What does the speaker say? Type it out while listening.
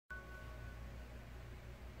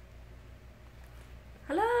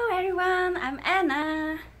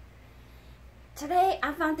Anna. Today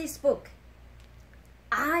I found this book,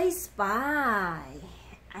 I Spy.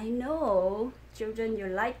 I know, children, you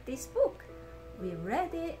like this book. We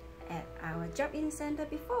read it at our drop-in center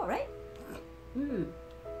before, right?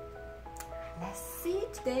 Let's see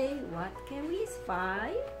today, what can we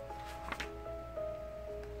spy?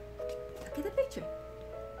 Look at the picture.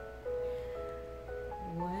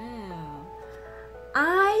 Wow.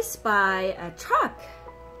 I spy a truck.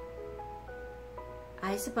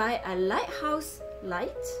 I spy a lighthouse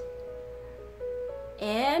light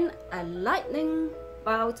and a lightning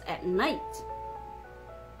bolt at night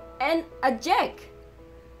and a jack.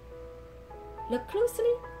 Look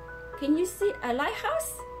closely. Can you see a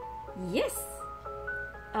lighthouse? Yes.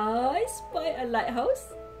 I spy a lighthouse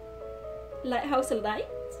light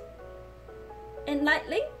and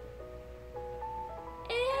lightning.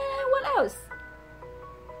 And what else?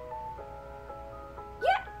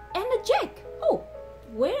 Yeah, and a jack. Oh,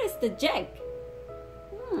 where is the jack?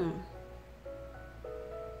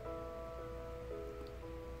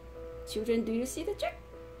 Children, do you see the jack?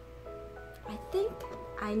 I think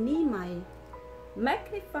I need my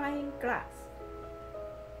magnifying glass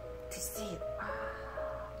to see it.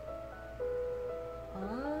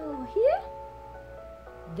 Oh, here?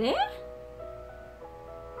 There?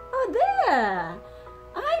 Oh, there!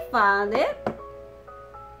 I found it.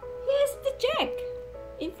 Here's the jack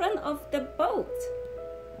in front of the boat.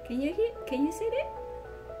 Can you see it?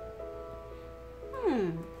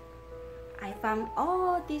 I found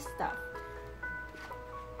all this stuff.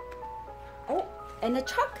 Oh, and the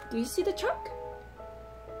truck. Do you see the truck?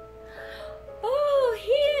 Oh,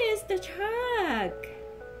 here is the truck.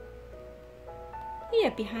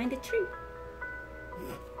 Here, behind the tree.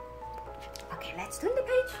 Okay, let's turn the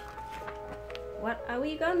page. What are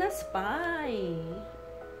we gonna spy?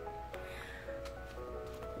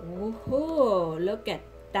 Oh, look at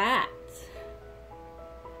that.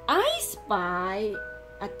 I spy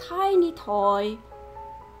a tiny toy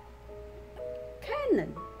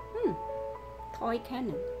cannon. Toy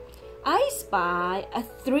cannon. I spy a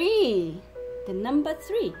 3, the number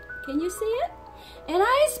 3. Can you see it? And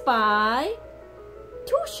I spy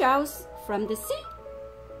 2 shells from the sea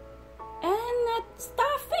and a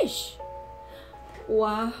starfish.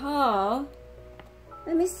 Wow.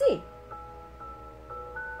 Let me see.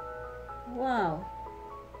 Wow.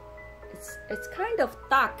 It's kind of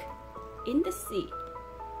dark in the sea,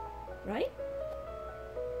 right?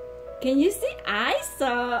 Can you see? I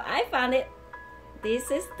found it.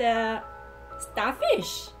 This is the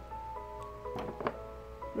starfish,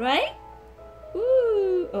 right?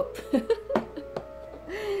 Ooh. Oh.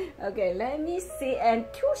 Okay, let me see. And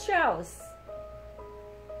 2 shells.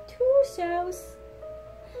 2 shells.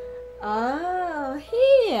 Oh,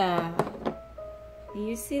 here. Can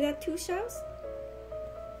you see that 2 shells?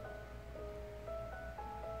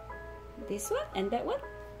 This one and that one.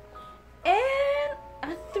 And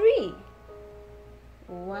a 3.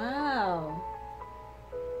 Wow.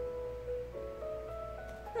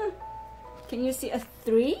 Can you see a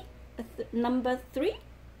 3? Number 3?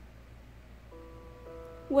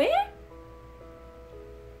 Where?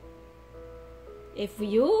 If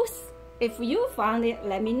you found it,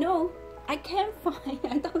 let me know. I can't find.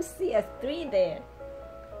 I don't see a 3 there.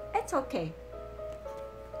 It's okay.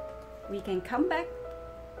 We can come back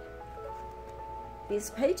this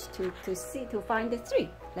page to find the 3.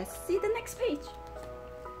 Let's see the next page.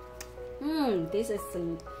 This is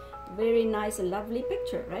a very nice and lovely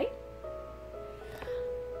picture, right?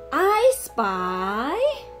 I spy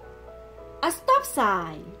a stop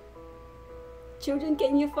sign. Children,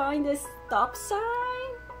 can you find the stop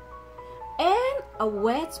sign? And a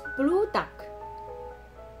wet blue duck.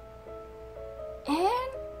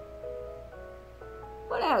 And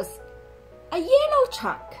what else? A yellow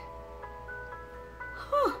truck.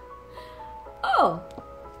 Huh. Oh,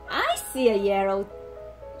 I see a yellow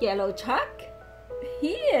truck.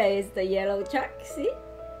 Here is the yellow truck. See?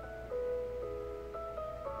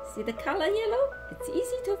 See the color yellow? It's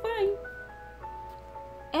easy to find.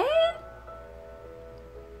 And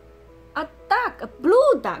a duck, a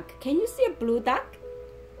blue duck. Can you see a blue duck?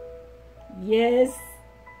 Yes.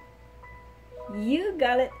 You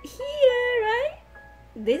got it here, right?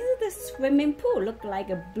 This is the swimming pool. Look like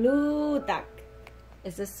a blue duck.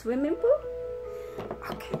 It's a swimming pool.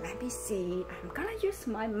 Okay, let me see. I'm gonna use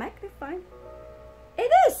my magnifying.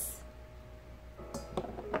 It is.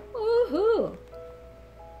 Woohoo!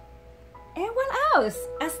 And what else?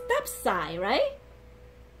 A stop sign, right?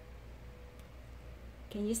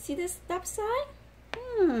 Can you see the stop sign?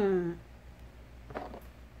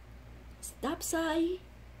 Stop sign.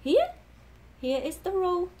 Here is the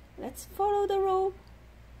road. Let's follow the road.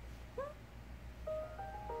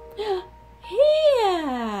 Here.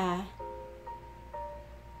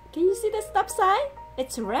 Can you see the stop sign?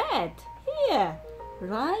 It's red. Here.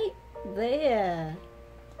 Right there.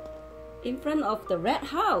 In front of the red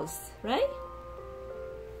house, right?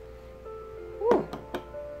 Ooh.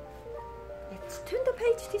 Let's turn the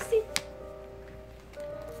page to see.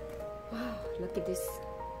 Wow, look at this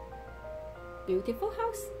beautiful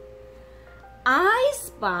house. I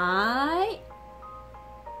spy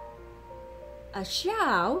a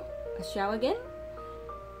shell again,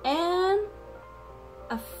 and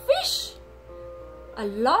a fish, a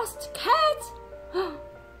lost cat,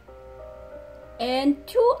 and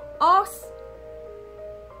 2 ox.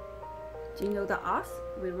 Do you know the ox?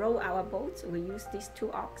 We row our boats. We use these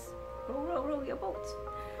 2 ox. Row your boat.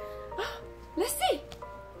 Let's see.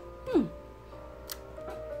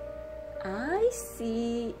 I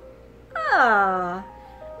see a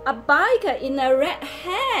biker in a red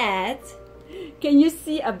hat. Can you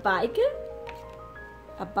see a biker?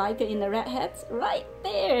 A biker in a red hat? Right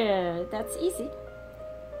there. That's easy.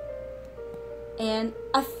 And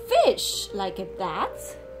a fish like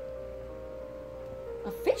that.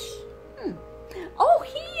 A fish? Oh,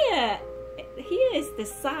 here is the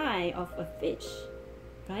sign of a fish.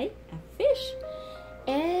 Right? A fish.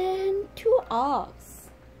 And 2 ox.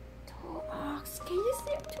 2 ox. Can you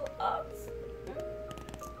see 2 ox?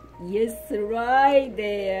 Yes, right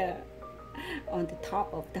there. On the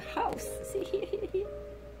top of the house. See here.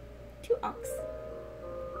 2 ox.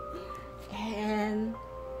 And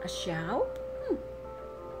a shell.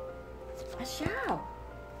 A shell.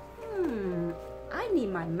 I need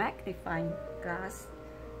my magnifying glass.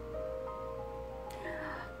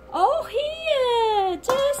 Oh, here,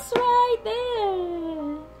 just right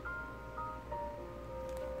there.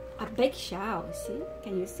 A big shell, see?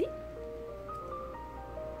 Can you see?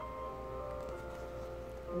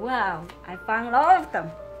 Wow, I found all of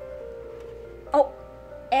them. Oh,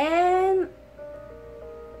 and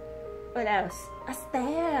what else? A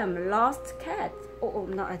stamp, lost cat. Oh,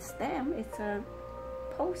 not a stamp, it's a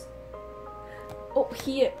post. Oh,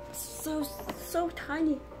 here, so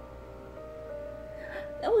tiny.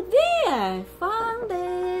 Oh, there, found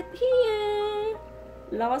it here.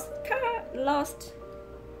 Lost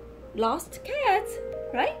cat,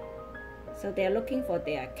 right? So they're looking for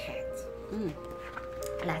their cat.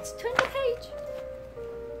 Let's turn the page.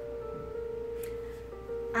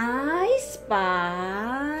 I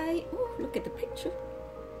spy. Oh, look at the picture.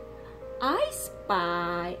 I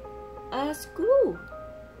spy a screw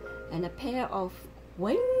and a pair of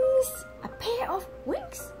wings. A pair of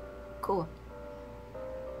wings. Cool.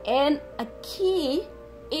 And a key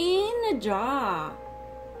in a jar.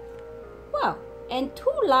 Wow. And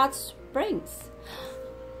 2 large springs.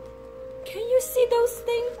 Can you see those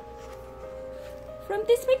things from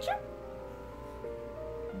this picture?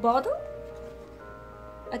 Bottle,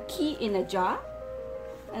 a key in a jar,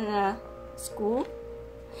 and a screw,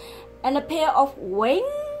 and a pair of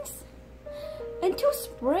wings, and 2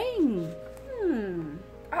 springs.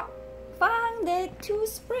 Oh, found it. 2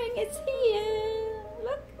 springs. It's here.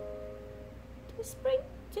 Look, 2 springs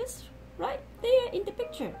just right there in the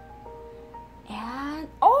picture. And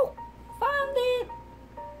oh, found it.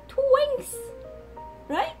 2 wings,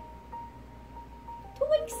 right? 2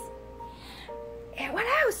 wings. And what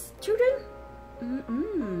else, children?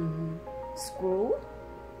 Screw.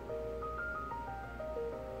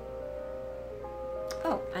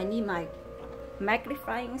 Oh, I need my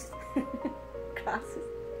magnifying glasses.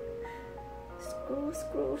 Screw,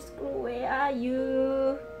 where are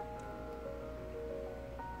you?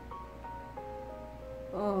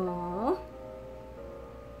 Oh,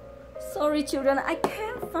 sorry children, I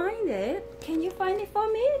can't find it. Can you find it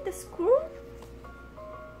for me, the screw?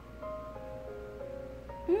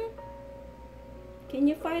 Can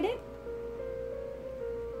you find it?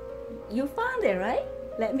 You found it, right?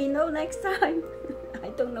 Let me know next time. I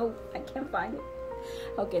don't know, I can't find it.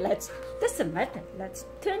 Okay, doesn't matter. Let's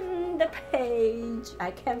turn the page.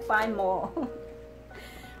 I can't find more.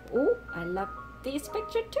 Oh, I love this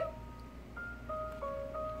picture too.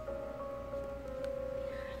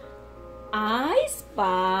 I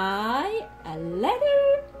spy a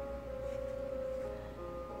letter,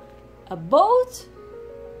 a boat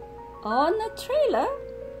on a trailer.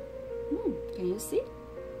 Can you see?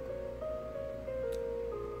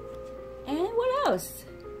 And what else?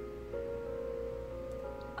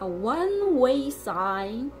 A one-way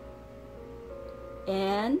sign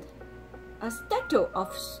and a statue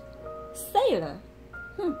of sailor.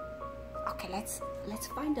 Okay, let's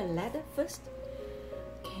find the ladder first.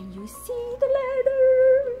 Can you see the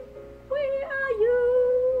ladder? Where are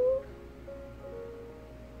you?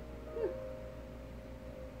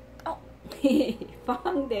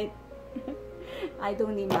 found it. I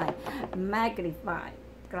don't need my magnifying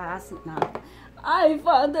glass now. I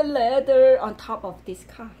found the letter on top of this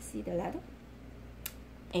car. See the letter?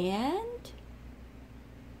 And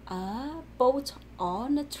a boat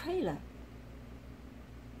on a trailer.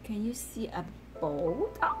 Can you see a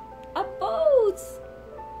boat? A boat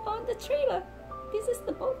on the trailer. This is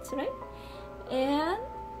the boat, right? And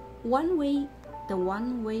the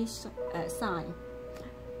one-way sign.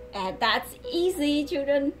 And that's easy,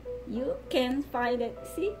 children. You can find it.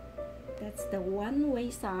 See? That's the one-way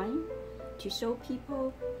sign to show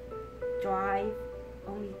people drive,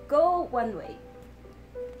 only go one way.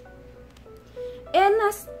 And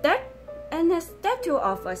a statue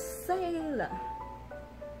of a sailor.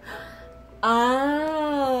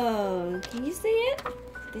 Oh, can you see it?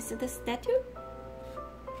 This is the statue.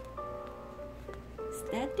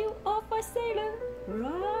 Statue of a sailor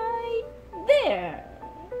right there.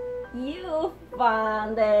 You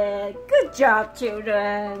found it. Good job,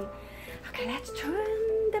 children. Okay, let's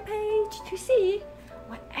turn the page to see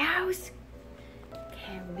what else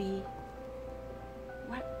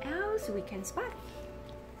we can spot.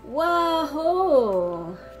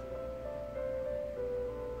 Whoa!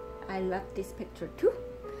 I love this picture too.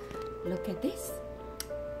 Look at this.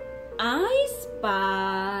 I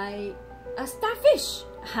spy a starfish.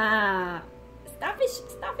 Ha!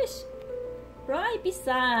 Starfish. Right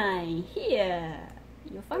beside here.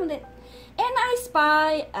 You found it. And I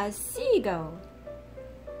spy a seagull.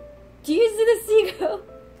 Do you see the seagull?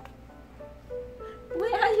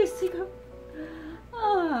 Where are you, seagull?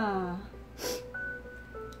 Ah,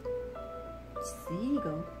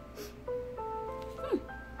 seagull.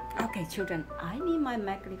 Okay, children, I need my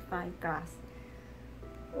magnifying glass.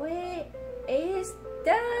 Where is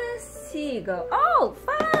the seagull? Oh,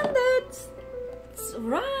 found it! It's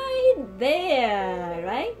right there,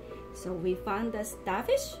 right? So we found the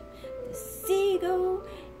starfish, the seagull,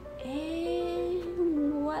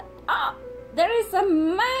 and what? Oh, there is a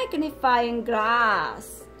magnifying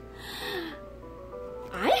glass.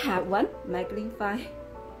 I have one magnifying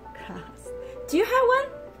glass. Do you have one?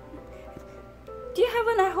 Do you have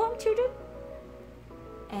one at home, children?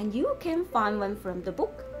 And you can find one from the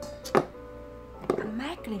book. A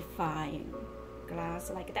magnifying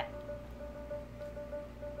glass like that.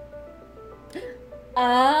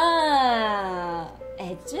 Ah,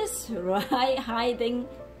 it's just right hiding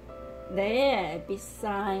there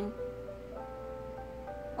beside.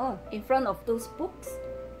 Oh, in front of those books.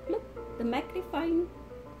 Look, the magnifying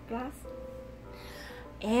glass.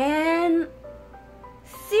 And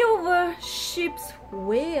silver ship's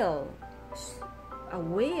whale. A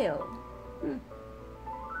whale.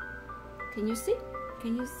 Can you see?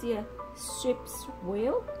 Can you see a ship's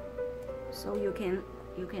whale? So you can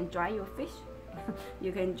dry your fish.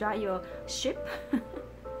 You can dry your ship.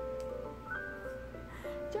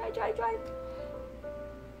 Dry.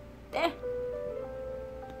 There.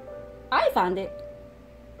 I found it.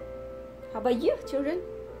 How about you, children?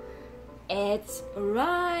 It's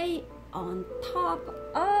right on top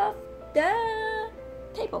of the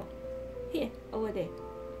table. Here, over there.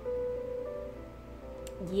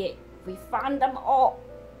 Yeah, we found them all.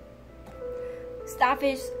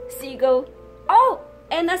 Starfish, seagull. Oh,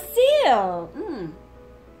 and a seal.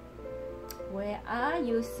 Where are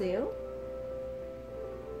you, seal?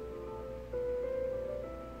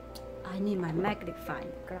 I need my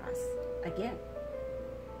magnifying glass again.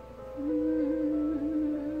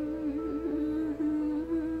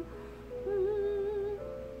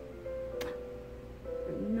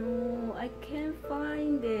 No, I can't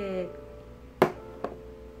find it.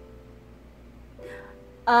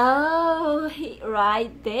 Oh,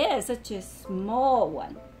 right there, such a small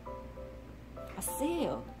one. A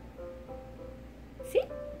seal. See?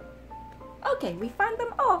 Okay, we found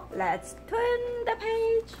them all. Let's turn the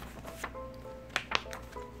page.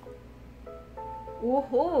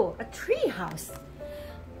 Woohoo, a tree house.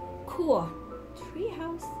 Cool. Tree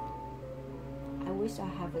house. I wish I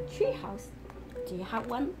have a tree house. Do you have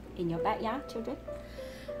one in your backyard, children?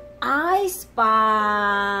 I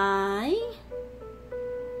spy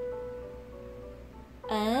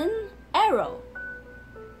an arrow.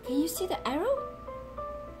 Can you see the arrow?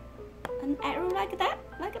 An arrow like that,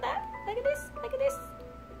 like this.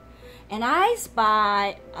 And I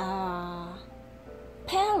spy a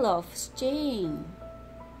pair of string,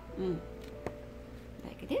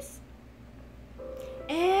 like this.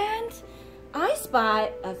 And I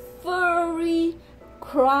spy a furry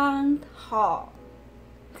groundhog.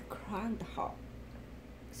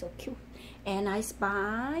 So cute. And I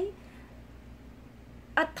spy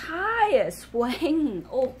a tire swing.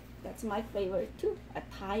 Oh, that's my favorite too. A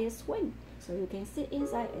tire swing. so you can sit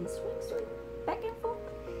inside and swing back and forth.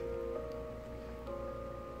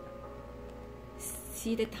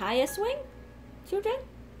 See the tire swing, children?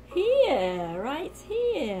 Here, right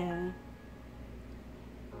here.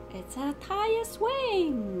 It's a tire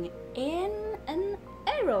swing and an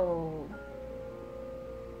arrow.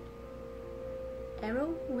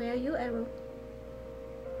 Arrow, where are you, arrow?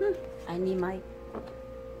 I need my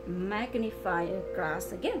magnifier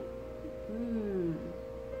glass again.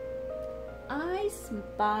 I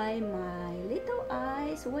spy my little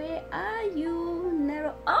eyes. Where are you,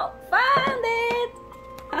 narrow? Oh, found it!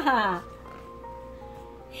 Haha.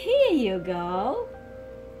 Here you go.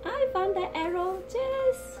 I found the arrow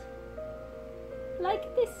just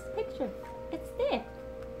like this picture. It's there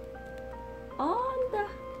on the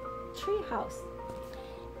tree house.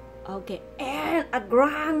 Okay, and a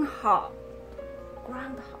groundhog.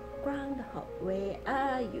 Groundhog, where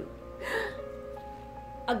are you?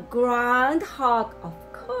 A groundhog, of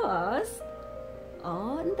course,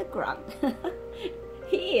 on the ground.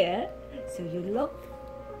 Here, so you look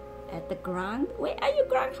at the ground. Where are you,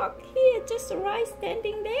 groundhog? Here, just right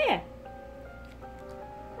standing there.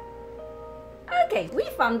 Okay, we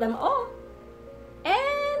found them all.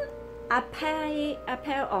 And a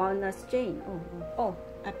pair on a string. Oh,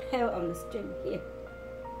 a pair on the string here.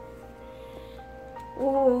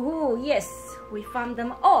 Oh, yes, we found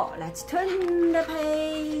them all. Let's turn the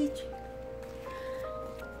page.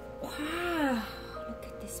 Wow, look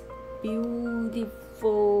at this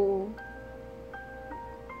beautiful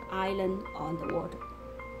island on the water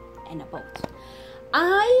and a boat.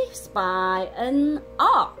 I spy an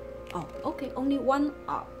ark. Oh, okay, only one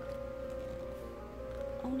ark.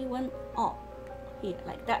 Only one ark here,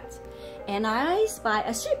 like that. And I spy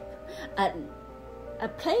a ship, a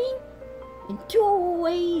plane, in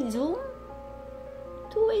two-way zoom,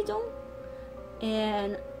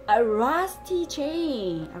 and a rusty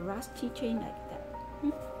chain like that.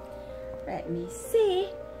 Let me see.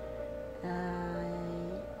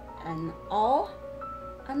 An oar,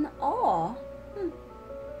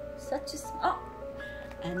 such as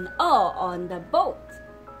an oar on the boat.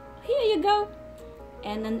 Here you go.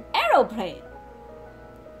 And an aeroplane.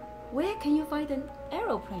 Where can you find an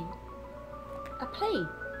aeroplane? A plane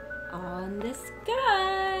on the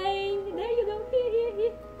sky. There you go.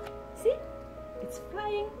 Here. See? It's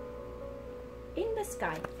flying in the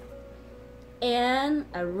sky. And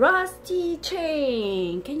a rusty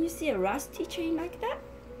chain. Can you see a rusty chain like that?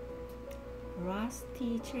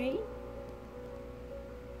 Rusty chain.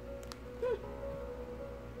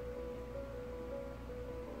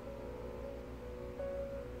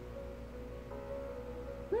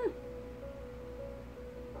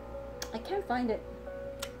 I can't find it.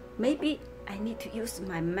 Maybe I need to use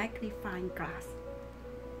my magnifying glass.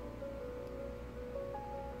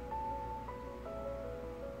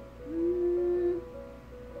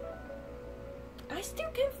 I still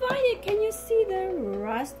can't find it. Can you see the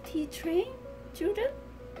rusty train, children?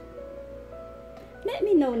 Let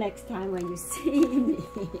me know next time when you see me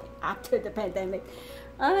after the pandemic.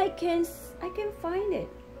 I can find it.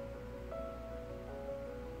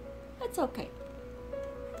 That's okay.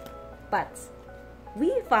 But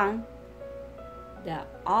we found the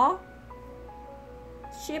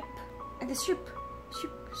ship and the ship.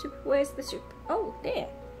 Where's the ship? Oh, there.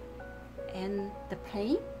 And the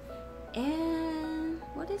plane. And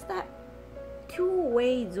what is that?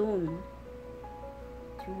 Two-way zone.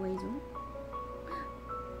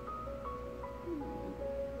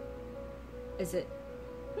 Is it?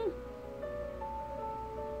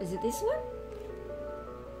 Is it this one?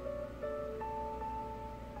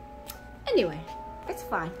 Anyway, it's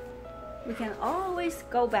fine. We can always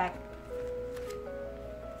go back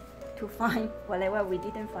to find whatever we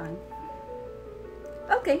didn't find.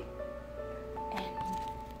 Okay. And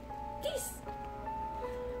this.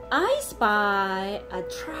 I spy a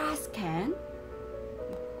trash can.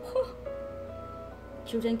 Oh.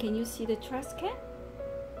 Children, can you see the trash can?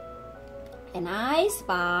 And I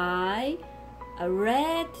spy a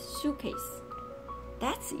red suitcase.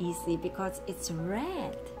 That's easy because it's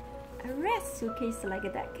red. A red suitcase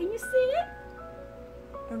like that. Can you see it?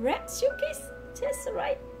 A red suitcase just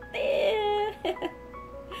right there.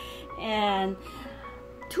 And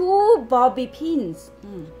two bobby pins.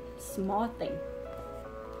 Small thing.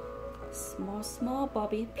 Small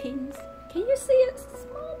bobby pins. Can you see it?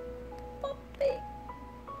 Small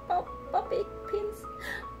bobby pins.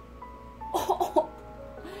 Oh,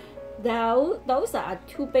 those are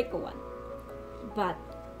two big ones, but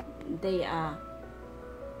they are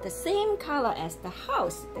the same color as the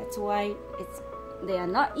house. That's why they are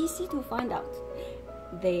not easy to find out.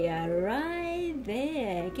 They are right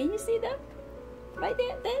there. Can you see them? Right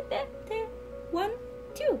there, there. 1,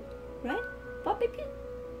 2, right? Bobby pin.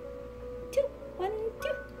 2, 1,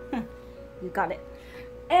 2. You got it.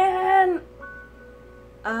 And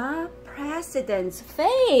a president's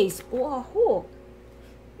face. Whoa.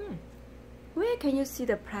 Where can you see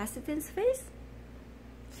the president's face?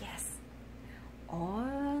 Yes,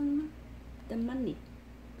 on the money,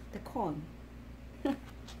 the coin.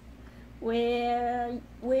 Where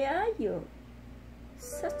are you?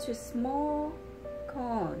 Such a small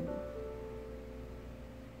coin.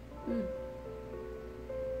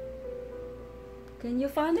 Can you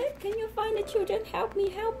find it? Can you find the children? Help me,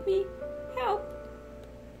 help me, help.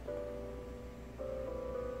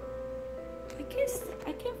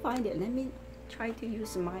 I can't find it. Let me try to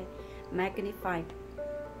use my magnifying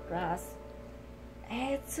glass.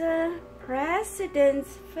 It's a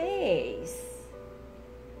president's face.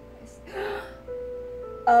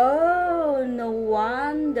 Oh, no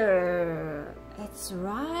wonder. It's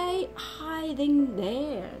right hiding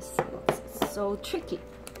there. So tricky.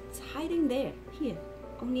 It's hiding there. Here,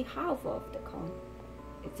 only half of the coin.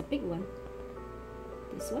 It's a big one.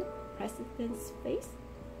 This one, president's face.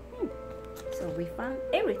 So we found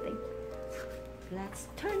everything. Let's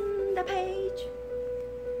turn the page.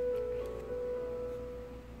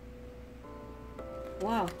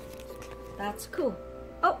 Wow, that's cool.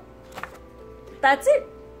 Oh, that's it.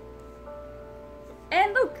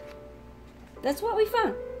 And look, that's what we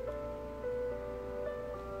found.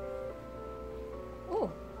 Oh,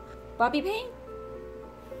 bobby pin,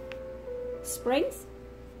 springs,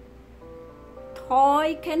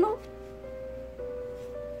 toy candle,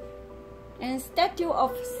 and statue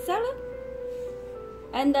of Sailor,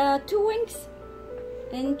 and 2 wings,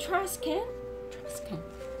 and trash can.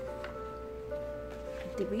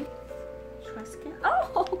 Did we? Trash can?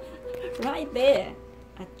 Oh, right there,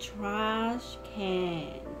 a trash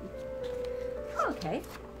can. Okay,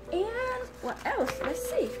 and what else? Let's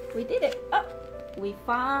see. We did it. Oh, we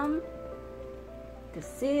found the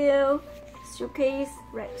seal, suitcase,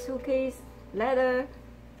 red suitcase, leather.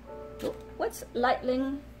 What's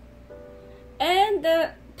lightning? And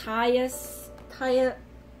the tire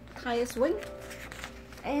swing,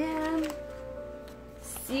 and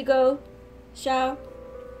seagull, shell,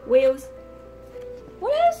 wheels.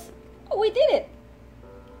 What else? Oh, we did it.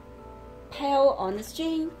 Pail on the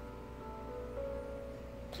string,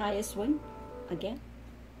 tire swing again,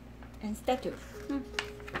 and statue,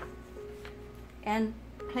 and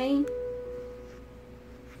plane,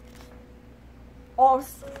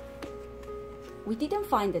 horse. We didn't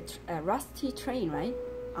find the rusty train, right?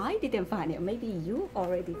 I didn't find it. Maybe you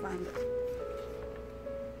already found it.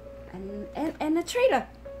 And the trailer,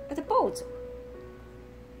 the boat,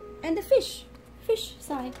 and the fish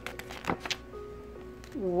sign.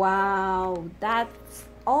 Wow, that's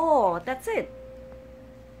all. That's it.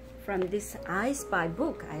 From this I Spy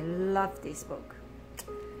book. I love this book.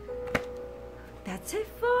 That's it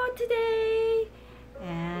for today.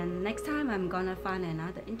 And next time I'm gonna find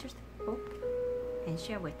another interesting book and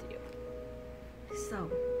share with you.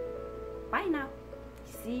 So, bye now.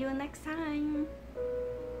 See you next time.